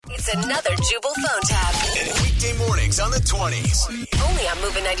It's another Jubal phone tab. Weekday mornings on the 20s. Only on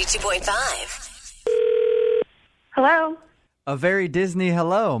Moving 92.5. Hello. A very Disney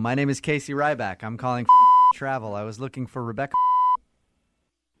hello. My name is Casey Ryback. I'm calling travel. I was looking for Rebecca.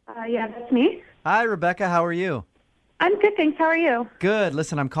 Yeah, that's me. Hi, Rebecca. How are you? I'm good, thanks. How are you? Good.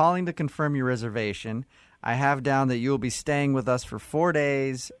 Listen, I'm calling to confirm your reservation. I have down that you will be staying with us for 4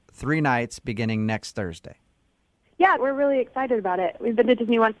 days, 3 nights, beginning next Thursday. Yeah, we're really excited about it. We've been to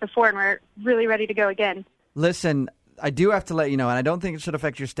Disney once before, and we're really ready to go again. Listen, I do have to let you know, and I don't think it should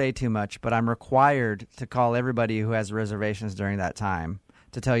affect your stay too much, but I'm required to call everybody who has reservations during that time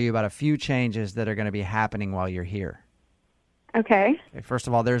to tell you about a few changes that are going to be happening while you're here. Okay. First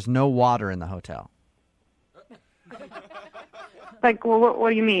of all, there's no water in the hotel. Like, well,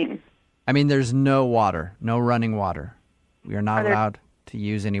 what do you mean? I mean, there's no water, no running water. We are not allowed to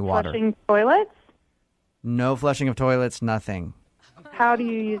use any water. Flushing toilets? No flushing of toilets, nothing. How do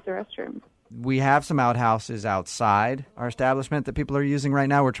you use the restroom? We have some outhouses outside our establishment that people are using right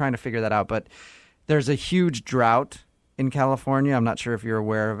now. We're trying to figure that out, but there's a huge drought in California. I'm not sure if you're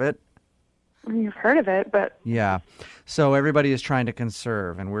aware of it. You've heard of it, but... Yeah. So everybody is trying to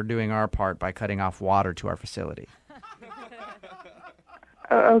conserve, and we're doing our part by cutting off water to our facility.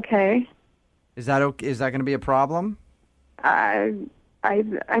 Okay. Is that going to be a problem? I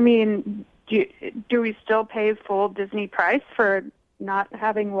mean, do we still pay full Disney price for not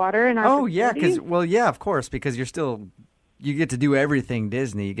having water in our facility? Yeah, of course, because you get to do everything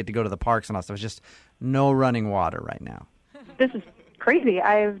Disney. You get to go to the parks and all stuff. It's just no running water right now. This is crazy.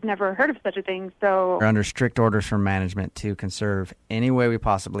 I've never heard of such a thing, so... We're under strict orders from management to conserve any way we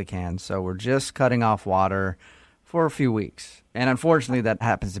possibly can, so we're just cutting off water for a few weeks. And unfortunately, that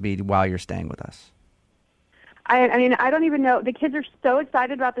happens to be while you're staying with us. I mean, I don't even know. The kids are so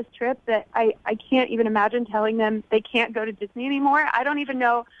excited about this trip that I can't even imagine telling them they can't go to Disney anymore. I don't even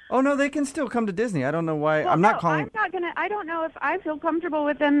know. Oh, no, they can still come to Disney. I don't know why. Well, I don't know if I feel comfortable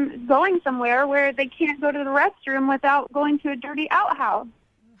with them going somewhere where they can't go to the restroom without going to a dirty outhouse.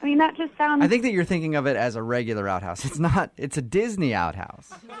 I mean, that just sounds... I think that you're thinking of it as a regular outhouse. It's not. It's a Disney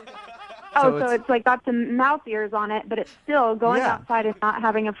outhouse. So it's like got some mouse ears on it, but it's still going outside and not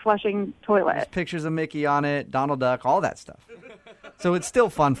having a flushing toilet. There's pictures of Mickey on it, Donald Duck, all that stuff. So it's still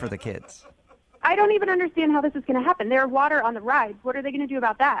fun for the kids. I don't even understand how this is going to happen. There's water on the rides. What are they going to do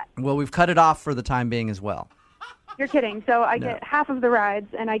about that? Well, we've cut it off for the time being as well. You're kidding. So I get half of the rides,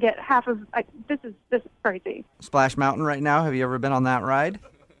 and I get half of... This is crazy. Splash Mountain right now. Have you ever been on that ride?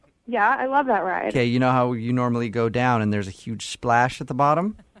 Yeah, I love that ride. Okay, you know how you normally go down and there's a huge splash at the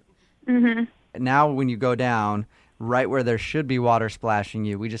bottom? Mm-hmm. Now when you go down, right where there should be water splashing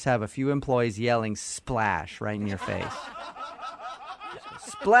you, we just have a few employees yelling splash right in your face.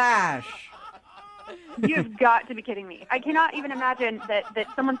 Splash! You've got to be kidding me. I cannot even imagine that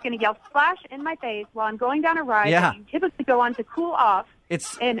someone's going to yell splash in my face while I'm going down a ride that you typically go on to cool off.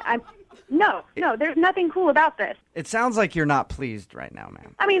 No, there's nothing cool about this. It sounds like you're not pleased right now,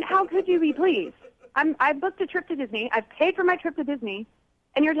 ma'am. I mean, how could you be pleased? I booked a trip to Disney. I've paid for my trip to Disney.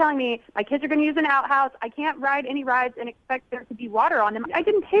 And you're telling me my kids are going to use an outhouse, I can't ride any rides and expect there to be water on them. I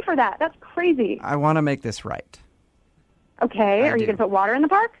didn't pay for that. That's crazy. I want to make this right. Okay. Are you going to put water in the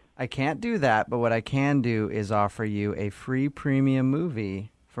park? I can't do that, but what I can do is offer you a free premium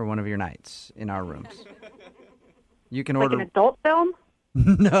movie for one of your nights in our rooms. You can order... Like an adult film?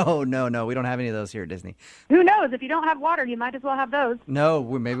 No. We don't have any of those here at Disney. Who knows? If you don't have water, you might as well have those. No,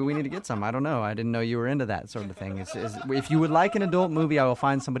 maybe we need to get some. I don't know. I didn't know you were into that sort of thing. If you would like an adult movie, I will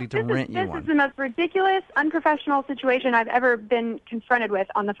find somebody to rent you one. This is the most ridiculous, unprofessional situation I've ever been confronted with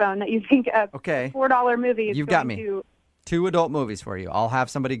on the phone, that you think a $4 movie is You've got me. 2 adult movies for you. I'll have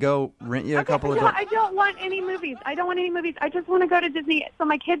somebody go rent you a couple of... I don't want any movies. I just want to go to Disney so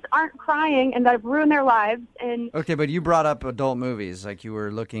my kids aren't crying and that I've ruined their lives. Okay, but you brought up adult movies like you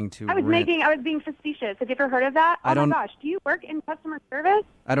were looking to I was being facetious. Have you ever heard of that? Oh my gosh. Do you work in customer service?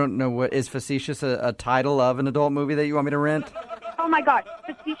 I don't know. What is facetious a title of an adult movie that you want me to rent? Oh my God.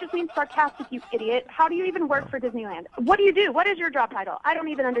 Facetious means sarcastic, you idiot. How do you even work for Disneyland? What do you do? What is your job title? I don't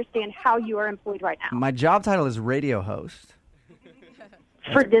even understand how you are employed right now. My job title is radio host.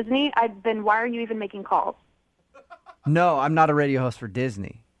 For Disney? Then why are you even making calls? No, I'm not a radio host for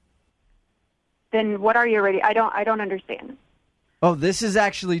Disney. Then what are you radio? I don't understand. Oh, this is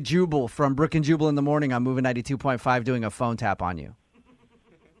actually Jubal from Brook and Jubal in the Morning. I'm moving 92.5 doing a phone tap on you.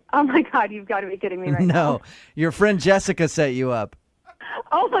 Oh, my God. You've got to be kidding me right now. No. Your friend Jessica set you up.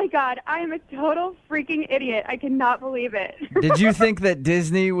 Oh, my God. I am a total freaking idiot. I cannot believe it. Did you think that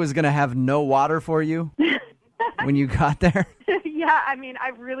Disney was going to have no water for you when you got there? Yeah, I mean, I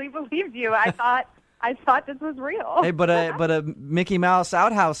really believed you. I thought I thought this was real. Hey, but a Mickey Mouse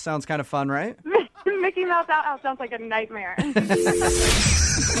outhouse sounds kind of fun, right? Mickey Mouse outhouse sounds like a nightmare. Wake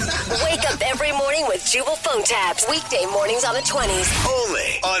up every morning with Jubal phone tabs. Weekday mornings on the 20s.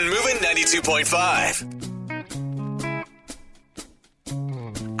 Only on Moving 92.5.